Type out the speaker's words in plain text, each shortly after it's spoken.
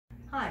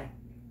Hi,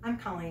 I'm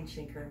Colleen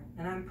Schinker,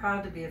 and I'm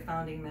proud to be a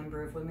founding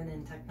member of Women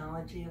in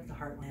Technology of the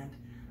Heartland,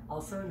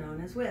 also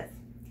known as WITH.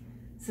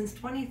 Since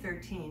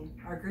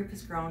 2013, our group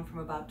has grown from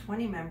about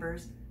 20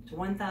 members to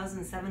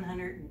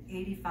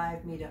 1,785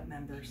 meetup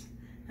members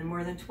and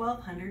more than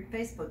 1,200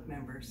 Facebook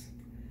members.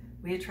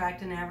 We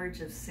attract an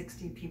average of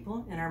 60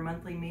 people in our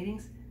monthly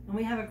meetings, and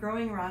we have a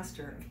growing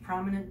roster of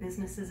prominent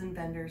businesses and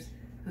vendors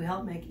who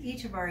help make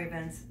each of our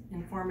events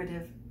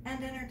informative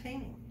and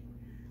entertaining.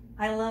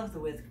 I love the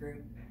WITH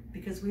group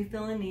because we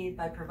fill a need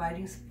by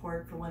providing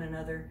support for one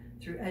another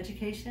through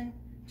education,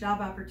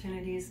 job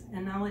opportunities,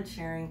 and knowledge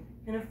sharing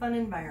in a fun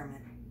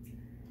environment.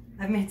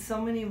 I've made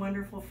so many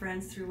wonderful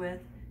friends through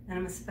WITH, and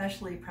I'm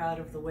especially proud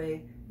of the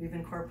way we've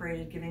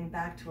incorporated giving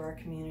back to our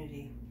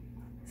community,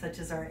 such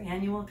as our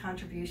annual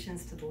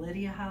contributions to the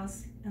Lydia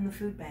House and the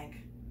Food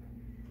Bank.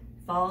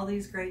 If all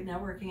these great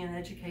networking and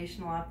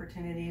educational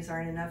opportunities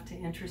aren't enough to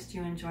interest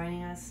you in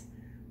joining us,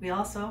 we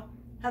also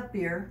have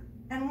beer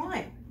and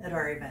wine at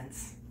our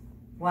events.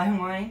 Why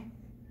wine?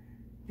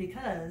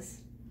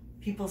 Because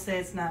people say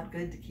it's not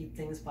good to keep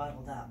things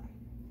bottled up.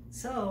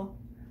 So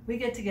we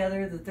get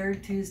together the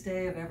third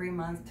Tuesday of every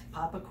month to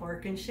pop a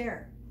cork and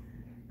share.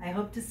 I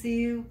hope to see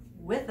you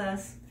with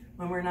us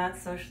when we're not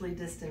socially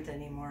distant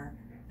anymore,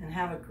 and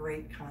have a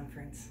great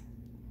conference.